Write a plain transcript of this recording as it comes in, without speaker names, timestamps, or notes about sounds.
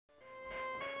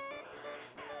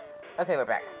Okay, we're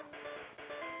back.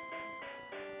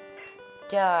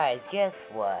 Guys, guess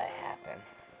what happened?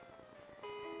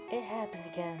 It happened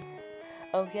again.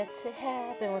 Oh, yes, it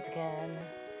happened once again.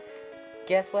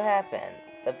 Guess what happened?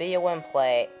 The video wouldn't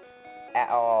play at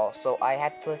all, so I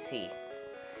had to see.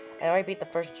 And I already beat the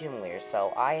first gym leader,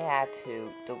 so I had to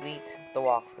delete the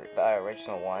walkthrough, the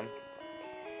original one,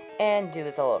 and do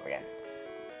this all over again.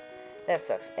 That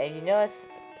sucks. And if you notice,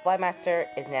 Flymaster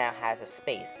is now has a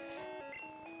space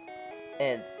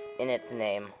in its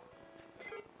name.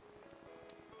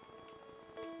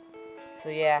 So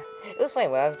yeah, it was funny,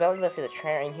 when I was about to see the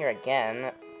trainer in here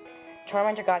again,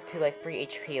 Charmander got to like 3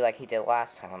 HP like he did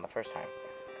last time on the first time.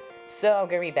 So I'm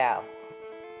gonna rebattle.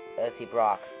 Let's see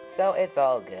Brock. So it's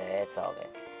all good, it's all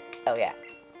good. Oh yeah.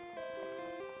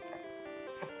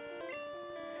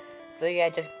 So yeah,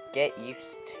 just get used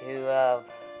to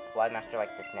Flymaster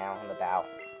like this now on the bow.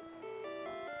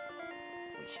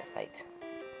 We shall fight.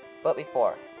 But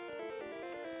before.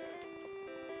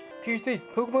 PC,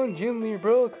 Pokemon Gym Leader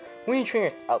Brock. We need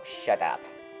trainers. Oh, shut up.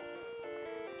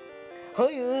 I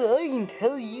can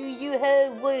tell you, you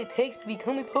have what it takes to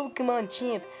become a Pokemon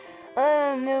champ.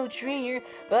 I'm no trainer,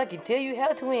 but I can tell you how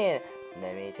to win.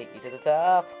 Let me take you to the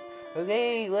top.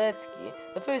 Okay, let's get...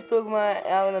 The first Pokemon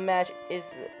out of the match is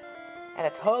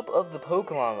at the top of the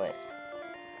Pokemon list.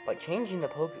 But changing the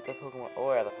Pokemon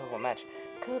order of the Pokemon match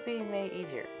could be made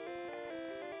easier.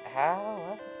 How?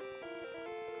 What?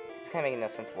 It's kind of making no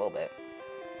sense a little bit.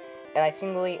 And I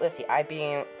let's see, I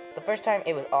beat the first time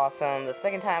it was awesome. The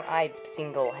second time I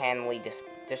single-handedly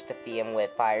just defeat him with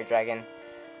Fire Dragon,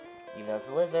 even though it's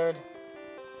a lizard,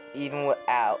 even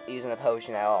without using a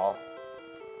potion at all.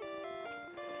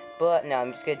 But no,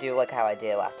 I'm just gonna do like how I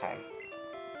did last time.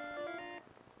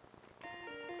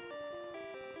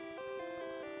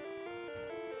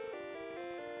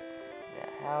 Now,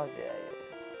 how did I do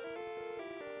this?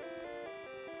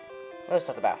 Let's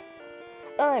talk about.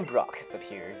 I'm Brock, the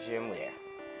pure gym leader.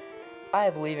 I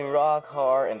believe in rock,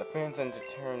 heart, and defense and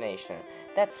determination.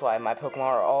 That's why my Pokemon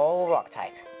are all rock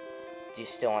type. Do you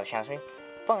still want to challenge me?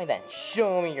 Fine then,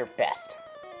 show me your best.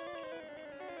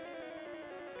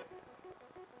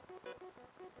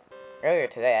 Earlier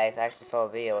today, I actually saw a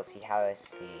video. Let's see how I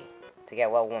see to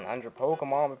get level 100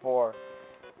 Pokemon before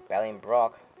battling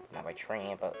Brock. Not by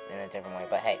training, but in a different way.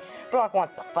 But hey, Brock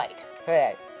wants to fight.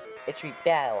 Hey, it should be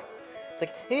battle. It's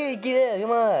like, hey, get out,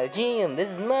 come on, gym. This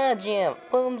is my gym.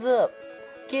 Thumbs up.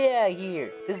 Get out of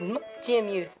here. This is my gym,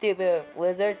 you stupid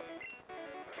lizard.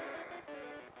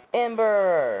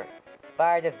 Ember.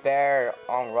 Fire this bear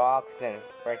on rock, then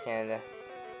freaking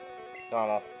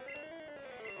normal.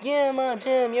 Yeah, my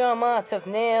gym, you're my tough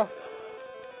nail.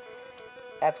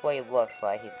 That's what he looks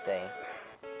like, he's saying.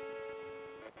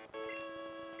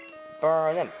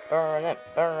 Burn him, burn him,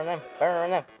 burn him,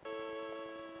 burn him.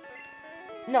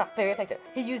 Not very effective.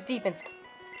 He used defense.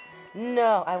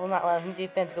 No, I will not let his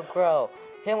defense go grow.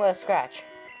 Hit him with a scratch.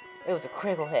 It was a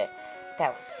critical hit.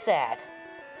 That was sad.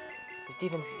 His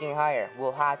defense is getting higher.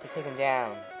 We'll have to take him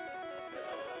down.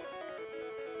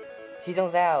 He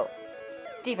zones out.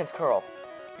 Defense curl.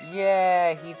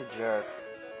 Yay, he's a jerk.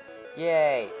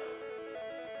 Yay.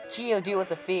 Geodude was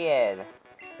defeated.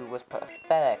 Who was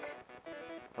pathetic.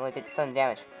 Only did some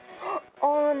damage.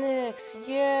 Onyx!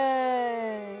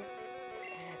 Yay!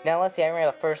 Now let's see, I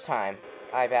remember the first time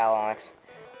I battled Onyx.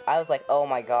 I was like, oh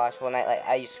my gosh, when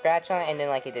I used scratch on it and then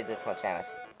like it did this much damage.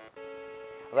 I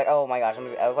was like, oh my gosh,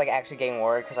 I was like actually getting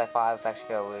worried because I thought I was actually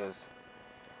gonna lose.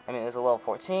 I mean, it was a level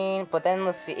 14, but then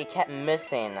let's see, it kept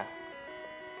missing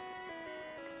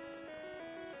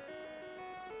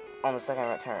on the second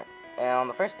return. And on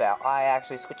the first battle, I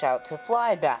actually switch out to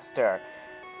Flymaster.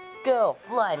 Go,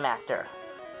 Flymaster!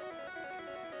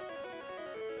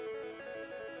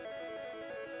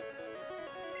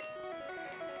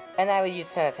 And I would use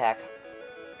Sun Attack.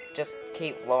 Just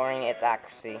keep lowering its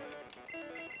accuracy.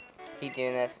 Keep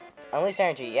doing this. Unleash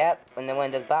energy, yep. And then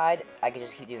when it does bide, I can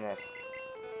just keep doing this.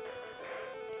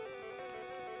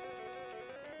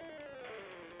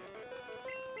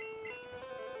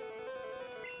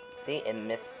 See, it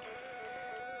missed.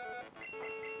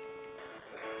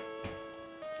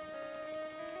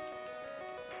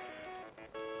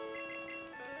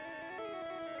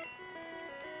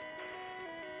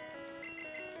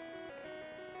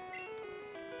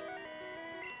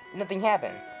 Nothing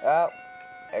happened. Oh,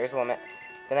 there's a limit.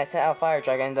 Then I sent out Fire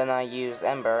Dragon, then I use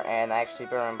Ember, and I actually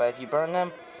burn him. But if you burn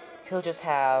him, he'll just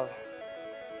have...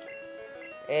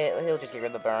 he'll just get rid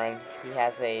of the burn. He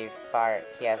has a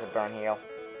burn heal.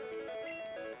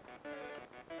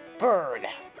 Burn!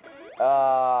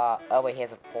 Oh wait, he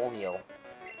has a full heal.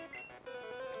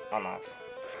 Almost.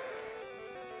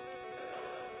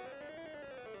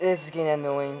 This is getting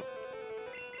annoying.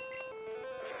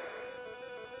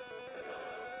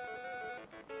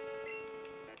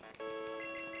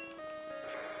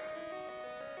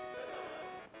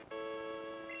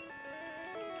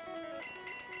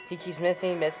 He keeps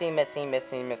missing, and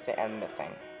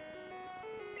missing.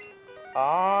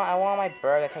 Aw, I want my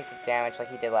bird to take the damage like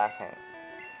he did last time.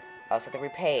 I also have to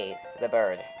repay the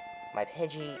bird. My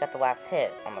Pidgey got the last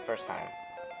hit on the first time.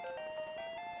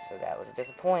 So that was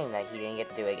disappointing that he didn't get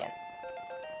to do it again.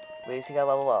 At least he got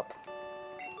level up.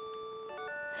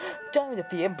 Diamond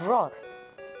defeated Brock!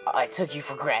 I took you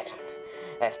for granted.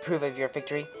 As proof of your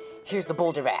victory, here's the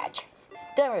Boulder Badge.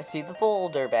 Diamond received the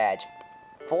Boulder Badge.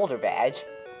 Boulder Badge?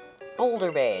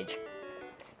 Boulder Badge.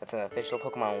 That's an official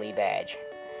Pokemon League badge.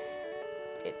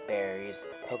 It buries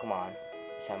Pokemon,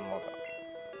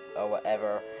 or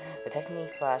whatever. The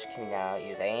technique Flash can now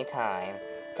use at any time.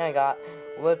 Then I got,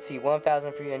 let's see,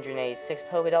 1,386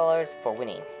 Pokédollars for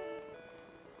winning.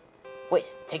 Wait,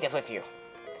 take this with you.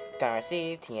 Can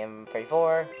receive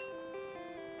TM34.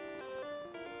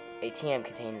 ATM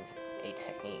contains a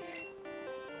technique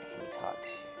that can be taught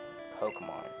to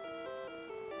Pokemon.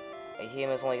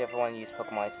 ATM is only good for one use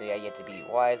Pokemon, so yeah, you have to be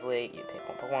wisely. You pick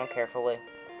one Pokemon carefully.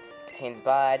 Contains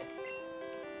bad.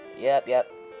 Yep.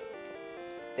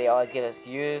 They always give us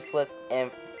useless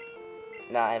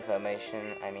not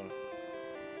information, I mean.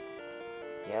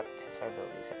 Yep, test our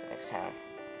abilities at the next time.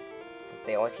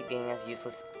 They always keep giving us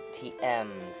useless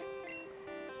TMs.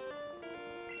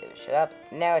 Dude, shut up.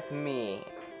 Now it's me.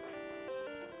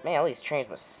 Man, all these trains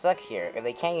must suck here. If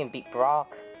they can't even beat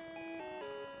Brock.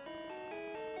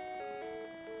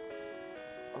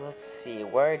 Let's see,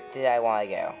 where did I want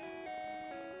to go?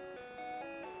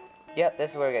 Yep,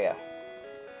 this is where I go.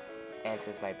 And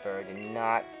since my bird did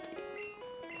not...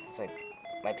 This is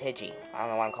my Pidgey. I don't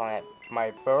know why I'm calling it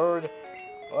my bird.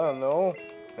 I don't know.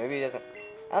 Maybe it doesn't...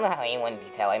 I don't know how anyone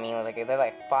can tell. I mean, like, there's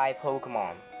like 5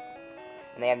 Pokemon.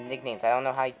 And they have nicknames. I don't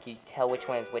know how you can tell which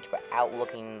one is which without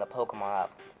looking the Pokemon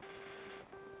up.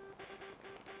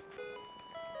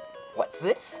 What's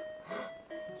this?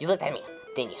 You looked at me,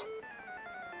 didn't you?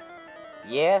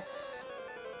 Yes.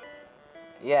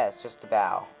 Yes, just a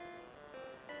bow.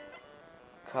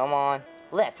 Come on.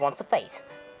 Les wants a fight.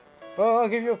 Oh, I'll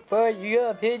give you a fight. You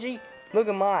got a Pidgey? Look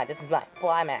at mine. This is my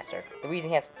Flymaster. The reason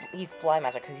he's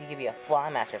Flymaster because he give you a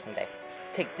Flymaster someday.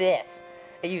 Take this.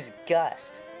 It uses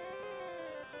Gust.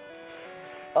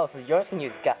 Oh, so yours can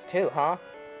use Gust too, huh?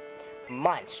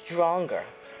 Mine's stronger.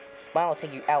 Mine will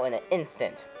take you out in an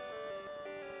instant.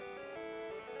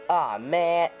 Aw,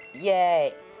 man.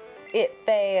 Yay. It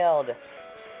failed.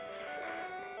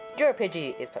 Your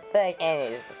Pidgey is pathetic and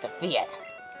it is defeated.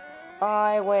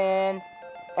 I win.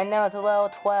 And now it's a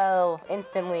level 12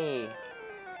 instantly.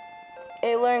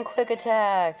 It learned Quick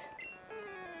Attack.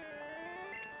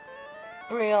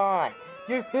 Brion,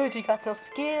 your Pidgey got no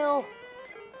skill.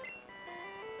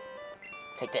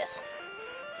 Take this.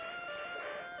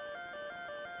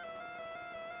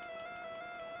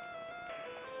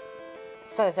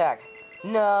 Sun Attack.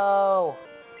 No.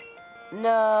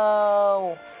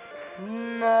 No.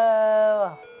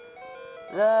 No.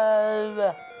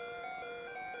 No.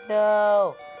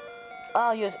 No.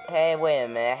 I'll use... Hey, wait a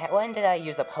minute. When did I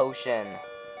use a potion?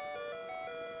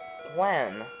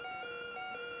 When?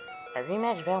 I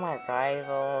rematched about my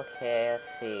rival. Okay,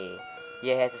 let's see.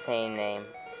 Yeah, it has the same name.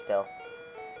 Still.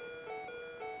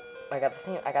 I got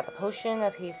the potion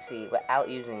of PC without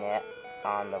using it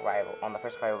on the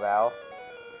first rival battle.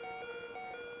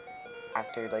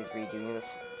 After, like, redoing this.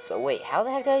 So, wait, how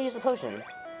the heck did I use the potion?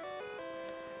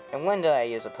 And when did I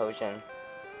use a potion?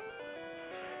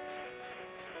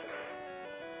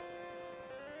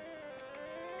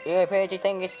 You Pidgey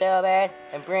think it's so bad?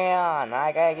 And bring it on,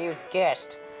 I gotta use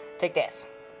Gust. Take this.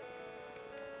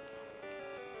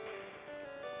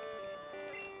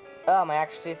 Oh, my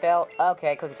accuracy fell.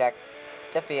 Okay, Quick Attack.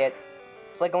 Defeat it.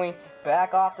 It's like going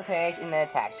back off the page and then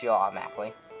attacks you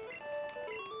automatically.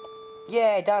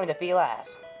 Yay, Diamond defeat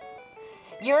last.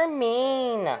 You're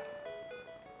mean.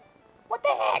 What the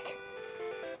heck?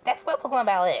 That's what Pokemon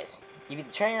Battle is. You beat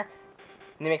the trainer,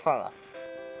 and they make fun of them.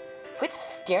 Quit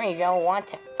staring if you don't want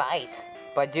to fight.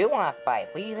 But I do want to fight.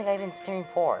 What do you think I've been staring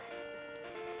for?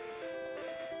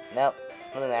 Nope,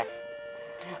 nothing there.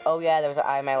 Oh yeah, there was an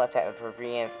item I left at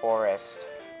Viridian Forest.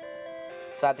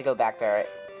 So I have to go back there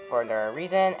for another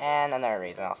reason, and another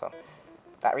reason also.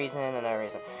 That reason and another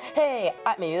reason. Hey,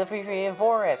 I made the Viridian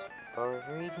Forest.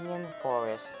 Viridian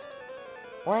Forest.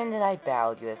 When did I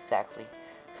battle you exactly?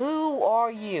 Who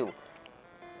are you?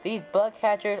 These bug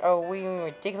catchers are wearing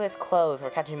ridiculous clothes for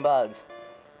catching bugs.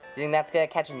 You think that's gonna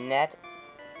catch a net?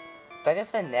 Did I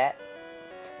just say net?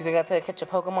 You think that's how to catch a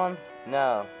Pokemon?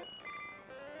 No.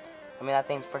 I mean, that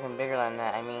thing's freaking bigger than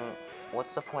that. I mean,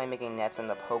 what's the point of making nets in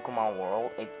the Pokemon world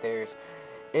if there's...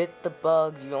 It's the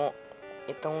bug you don't...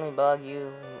 It's the only bug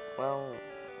you... Well,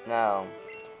 no.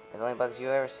 The only bugs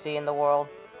you ever see in the world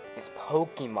is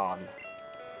Pokemon.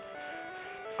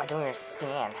 I don't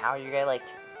understand. How are you gonna, like,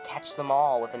 catch them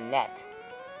all with a net?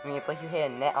 I mean, it's like you hit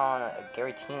a net on a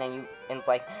Giratina and it's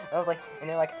like, and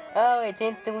they're like, oh, it's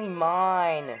instantly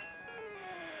mine.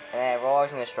 And it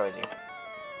roars and destroys you.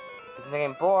 If you're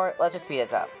getting bored, let's just speed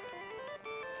this up.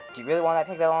 Do you really want that to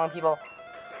take that long, people?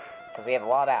 Because we have a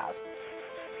lot of battles.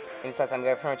 And besides, I'm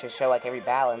going to pretty much show like every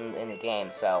battle in the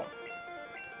game, so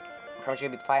I'm pretty much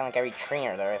going to be fighting like every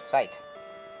trainer there is sight.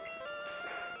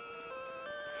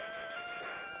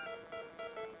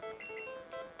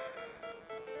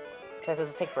 Besides, this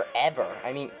will take forever.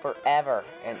 I mean, forever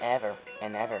and ever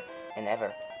and ever and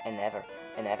ever and ever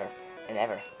and ever and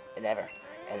ever and ever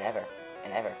and ever and ever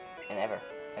and ever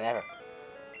and ever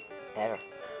and ever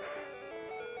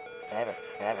and ever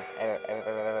and ever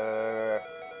ever.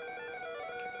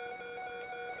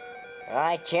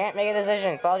 I can't make a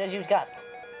decision, so I'll just use Gust.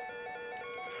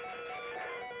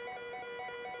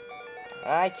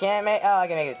 I can't make... Oh, I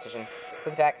can make a decision.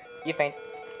 Quick attack. You faint.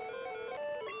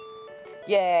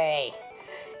 Yay!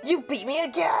 You beat me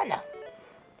again!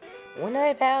 When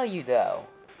I battle you, though?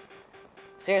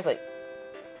 Seriously.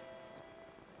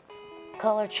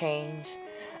 Color change.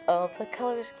 Of the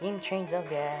color scheme change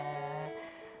of yeah.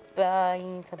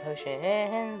 Buying some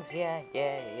potions.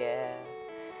 Yeah.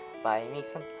 Buy me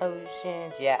some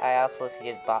potions. Yeah, I also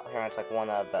just bought pretty much like one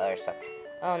of the other stuff.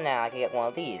 Oh, now I can get one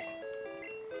of these.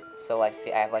 So, like,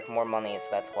 see, I have, like, more money, so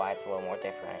that's why it's a little more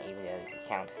different, even though you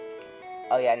count.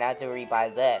 Oh, yeah, now to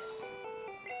rebuy this.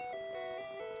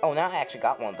 Oh, now I actually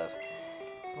got one of those.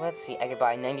 Let's see, I could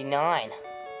buy 99.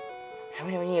 I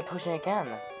would never need a potion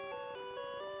again.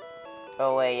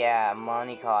 Oh, wait, yeah,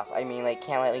 money cost. I mean, like,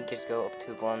 can't let me just go up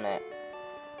to the limit.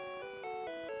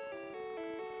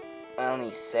 I only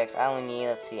need 6. I only need,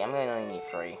 let's see, I'm gonna only need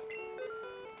 3.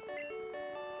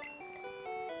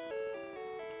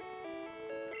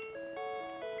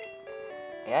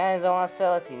 Yeah, I don't want to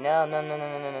sell. Let's see. No.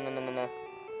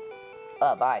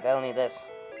 Bye. I don't need this.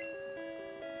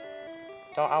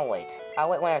 I'll wait. I'll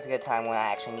wait when it's a good time when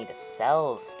I actually need to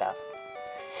sell stuff.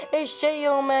 Hey, Shay,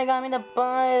 oh man, got me to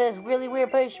buy this really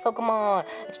weird push Pokemon.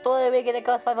 It's totally big and it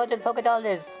costs 500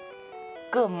 Poké-Dollars.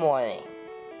 Good morning.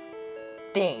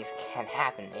 Things can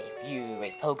happen if you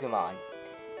raise Pokemon.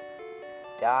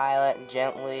 Dial it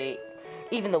gently.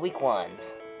 Even the weak ones.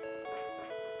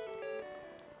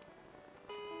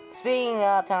 Speaking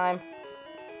of time.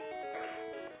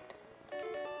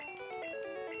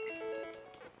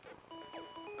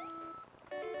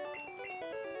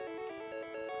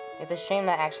 It's a shame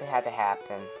that actually had to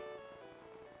happen.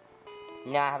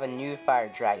 Now I have a new fire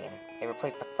dragon. They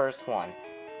replaced the first one.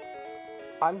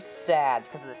 I'm sad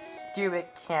because of the stupid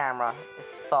camera.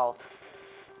 It's fault.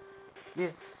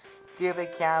 You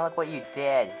stupid camera, look what you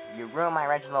did. You ruined my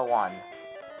original one.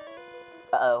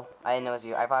 Uh-oh, I didn't know it was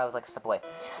you. I thought I was like a step away.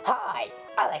 Hi,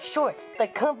 I like shorts. They're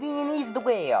comfy and easy to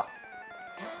wear.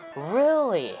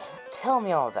 Really? Tell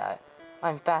me all about it.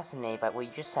 I'm fascinated by what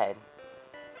you just said.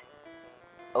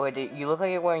 Oh, wait, you look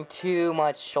like you're wearing too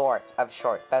much shorts.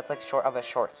 That's like short of a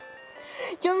shorts.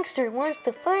 Youngster wants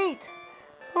to fight.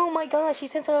 Oh my gosh,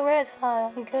 he's into a red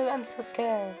hot. I'm so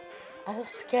scared. I'm so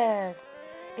scared.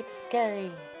 It's scary.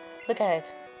 Look at it.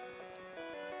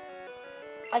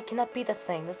 I cannot beat this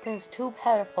thing. This thing's too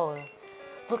powerful.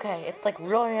 Look at it. It's like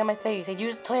roaring on my face. I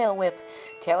used Tail Whip.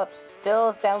 Tail Whip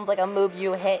still sounds like a move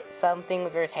you hit something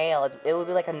with your tail. It would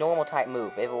be like a normal type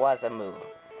move if it was a move.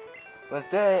 But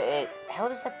instead, how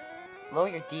does that lower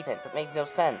your defense? That makes no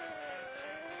sense.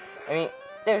 I mean,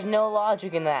 there's no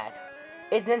logic in that.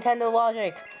 It's Nintendo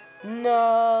logic.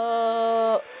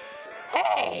 No.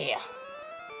 Hey.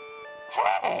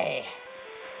 Hey.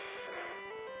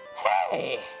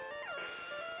 Hey.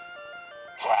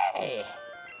 Hey.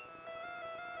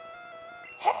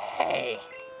 Hey.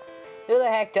 Who the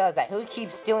heck does that? Who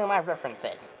keeps stealing my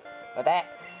references? With that,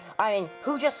 I mean,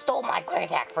 who just stole my quick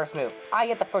attack first move? I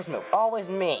get the first move. Always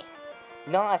me.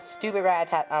 Not a stupid rat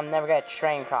attack I'm never gonna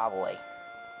train probably.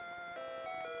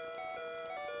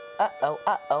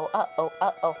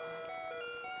 Uh-oh.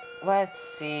 Let's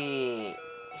see.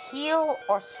 Heal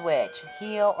or switch?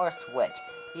 Heal or switch?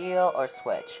 Heal or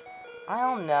switch? I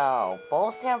don't know.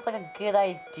 Both sounds like a good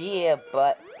idea,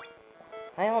 but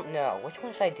I don't know. Which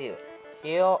one should I do?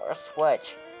 Heal or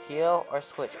switch? Heal or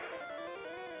switch?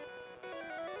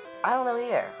 I don't know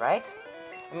either, right?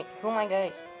 I mean, who am I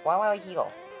gonna... Why would I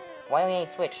heal? Why do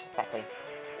I switch, exactly?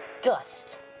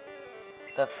 Gust!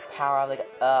 The power of the...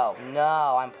 Oh,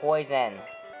 no, I'm poisoned.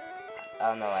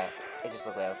 Oh, no, it just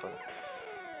looked like I was poisoned.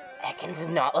 Ekans does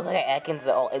not look like Ekans at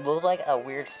all. It looks like a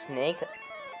weird snake.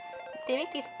 They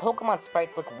make these Pokemon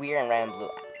sprites look weird in red and blue.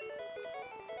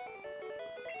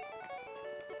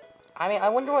 I mean, I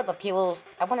wonder what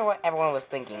everyone was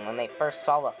thinking when they first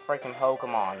saw the freaking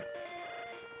Pokemon.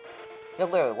 No,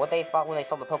 literally, what they thought when they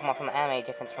saw the Pokemon from the anime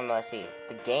difference from the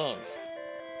games.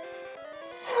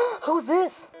 Who's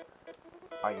this?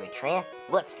 Are you a trainer?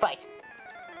 Let's fight!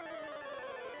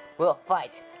 We'll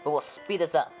fight, but we'll speed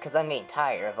this up, because I'm getting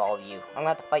tired of all of you. I'm gonna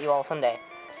have to fight you all someday.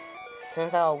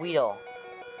 Since I'm a Weedle.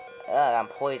 Ugh, I'm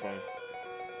poisoned.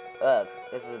 Ugh,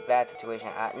 this is a bad situation.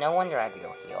 No wonder I have to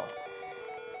go heal.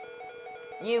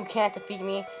 You can't defeat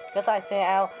me, because I sent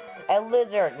out a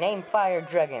lizard named Fire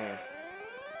Dragon.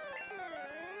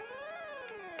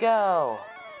 Go!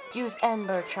 Use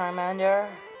Ember, Charmander.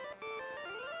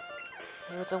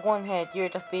 It was a one-hit, you're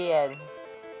defeated.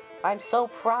 I'm so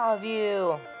proud of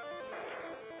you!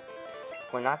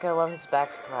 We're not gonna love his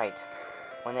back sprite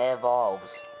when it evolves.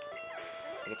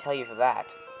 I can tell you for that.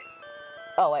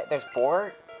 Oh, wait, there's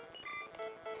 4?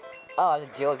 Oh, I have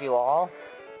to deal with you all?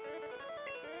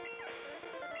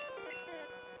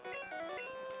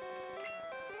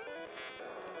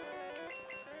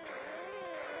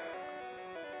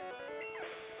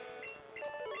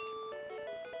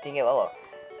 Dang it, Lolo.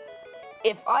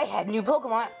 If I had new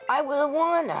Pokemon, I would have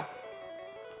won!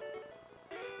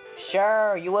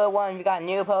 Sure, you would have won if you got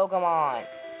new Pokemon.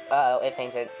 Uh oh, it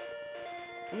fainted.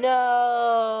 No!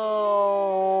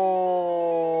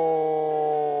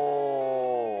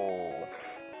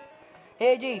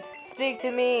 Hiji, speak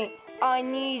to me! I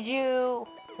need you!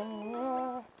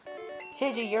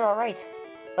 Hiji, you're alright.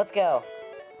 Let's go.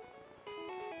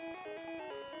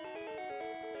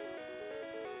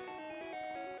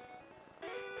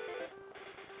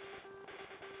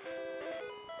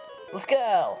 Let's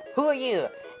go! Who are you?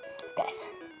 That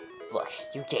look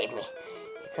you gave me.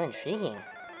 It's so intriguing.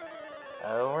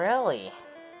 Oh, really?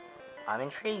 I'm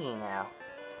intriguing now.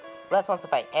 Let's want to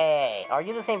fight. Hey, are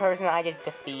you the same person I just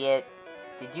defeated?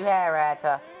 Did you have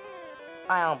Rattata?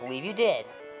 I don't believe you did.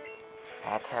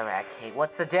 Rattata, Raticate,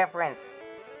 what's the difference?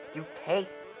 You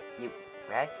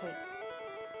Raticate?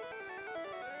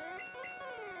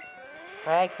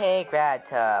 Raticate,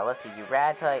 Rattata. Let's see, you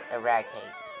Rattata,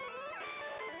 Eradicate.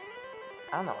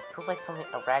 I don't know, it feels like something,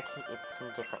 Eradicate is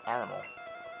some different animal.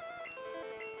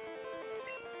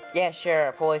 Yeah,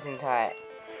 sure, poison type.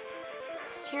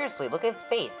 Seriously, look at its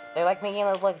face. They're like making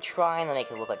it look like trying to make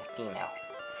it look like a female.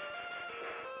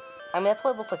 I mean, that's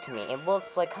what it looks like to me. It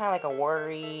looks like kind of like a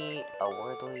worldly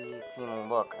female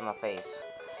look in the face.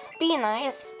 Be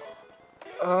nice.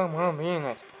 Well, be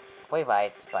nice. Play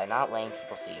Vice by not letting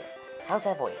people see you. How's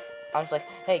that voice? I'm just like,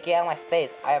 hey, get out of my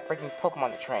face. I have freaking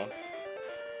Pokemon to train.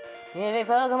 You have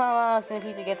a Pokemon box and the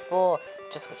PC gets full.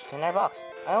 Just switch to another box.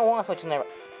 I don't want to switch to another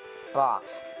box.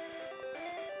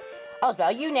 I was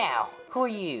about you now. Who are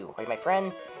you? Are you my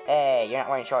friend? Hey, you're not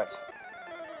wearing shorts.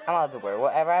 I'm allowed to wear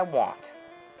whatever I want.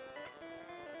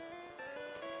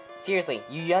 Seriously,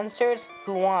 you youngsters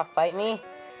who want to fight me,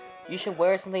 you should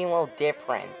wear something a little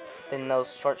different than those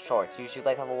short shorts. You should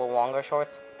like have a little longer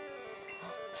shorts.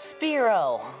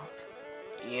 Spearow!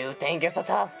 You think you're so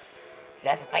tough?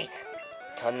 Let's fight.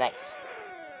 Tonight.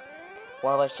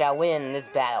 One of us shall win this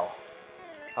battle.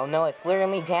 Oh no, it's luring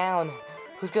me down.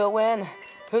 Who's gonna win?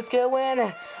 Who's gonna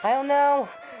win? I don't know.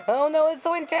 Oh no, it's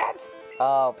so intense.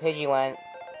 Oh, Pidgey went.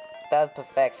 That was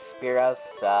perfect. Spearow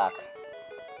suck.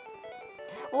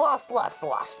 Lost.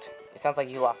 It sounds like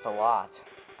you lost a lot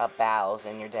of battles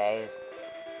in your days.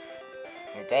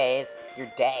 Your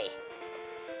day.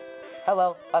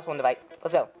 Hello, last one to fight.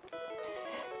 Let's go.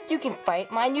 You can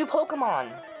fight my new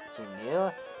Pokemon. You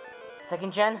new?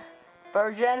 2nd gen?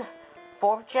 3rd gen?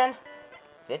 4th gen?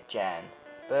 5th gen.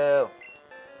 Boo.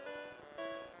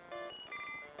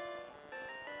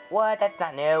 What? That's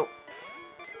not new.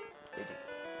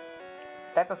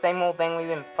 That's the same old thing we've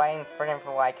been fighting friggin'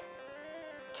 for like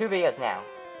 2 videos now.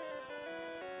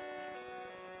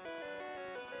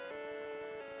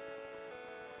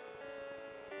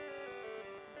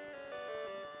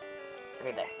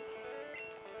 Right there.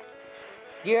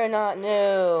 You're not new.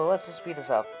 Let's just speed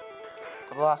this up.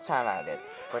 I've lost time out of it.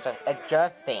 For just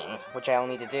adjusting, which I don't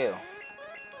need to do.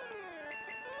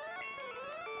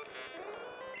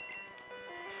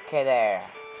 Okay, there.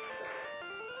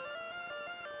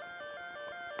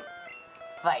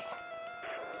 Fight.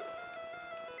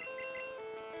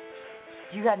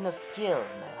 You have no skills,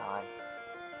 Melon.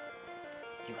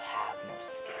 You have no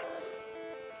skills.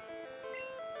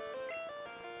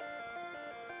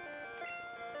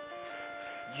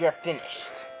 You're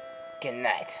finished. Good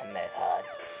night, Metapod.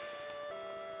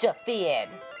 Defeated.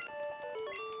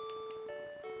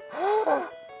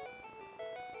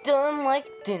 Done like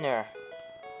dinner.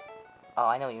 Oh,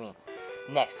 I know what you mean.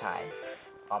 Next time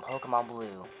on Pokemon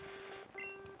Blue.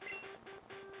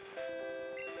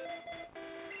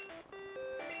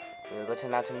 We'll go to the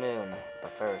Mountain Moon,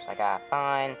 but first I gotta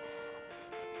find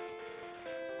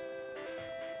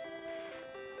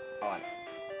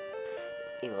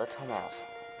a little mouse.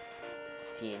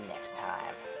 See you next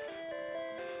time.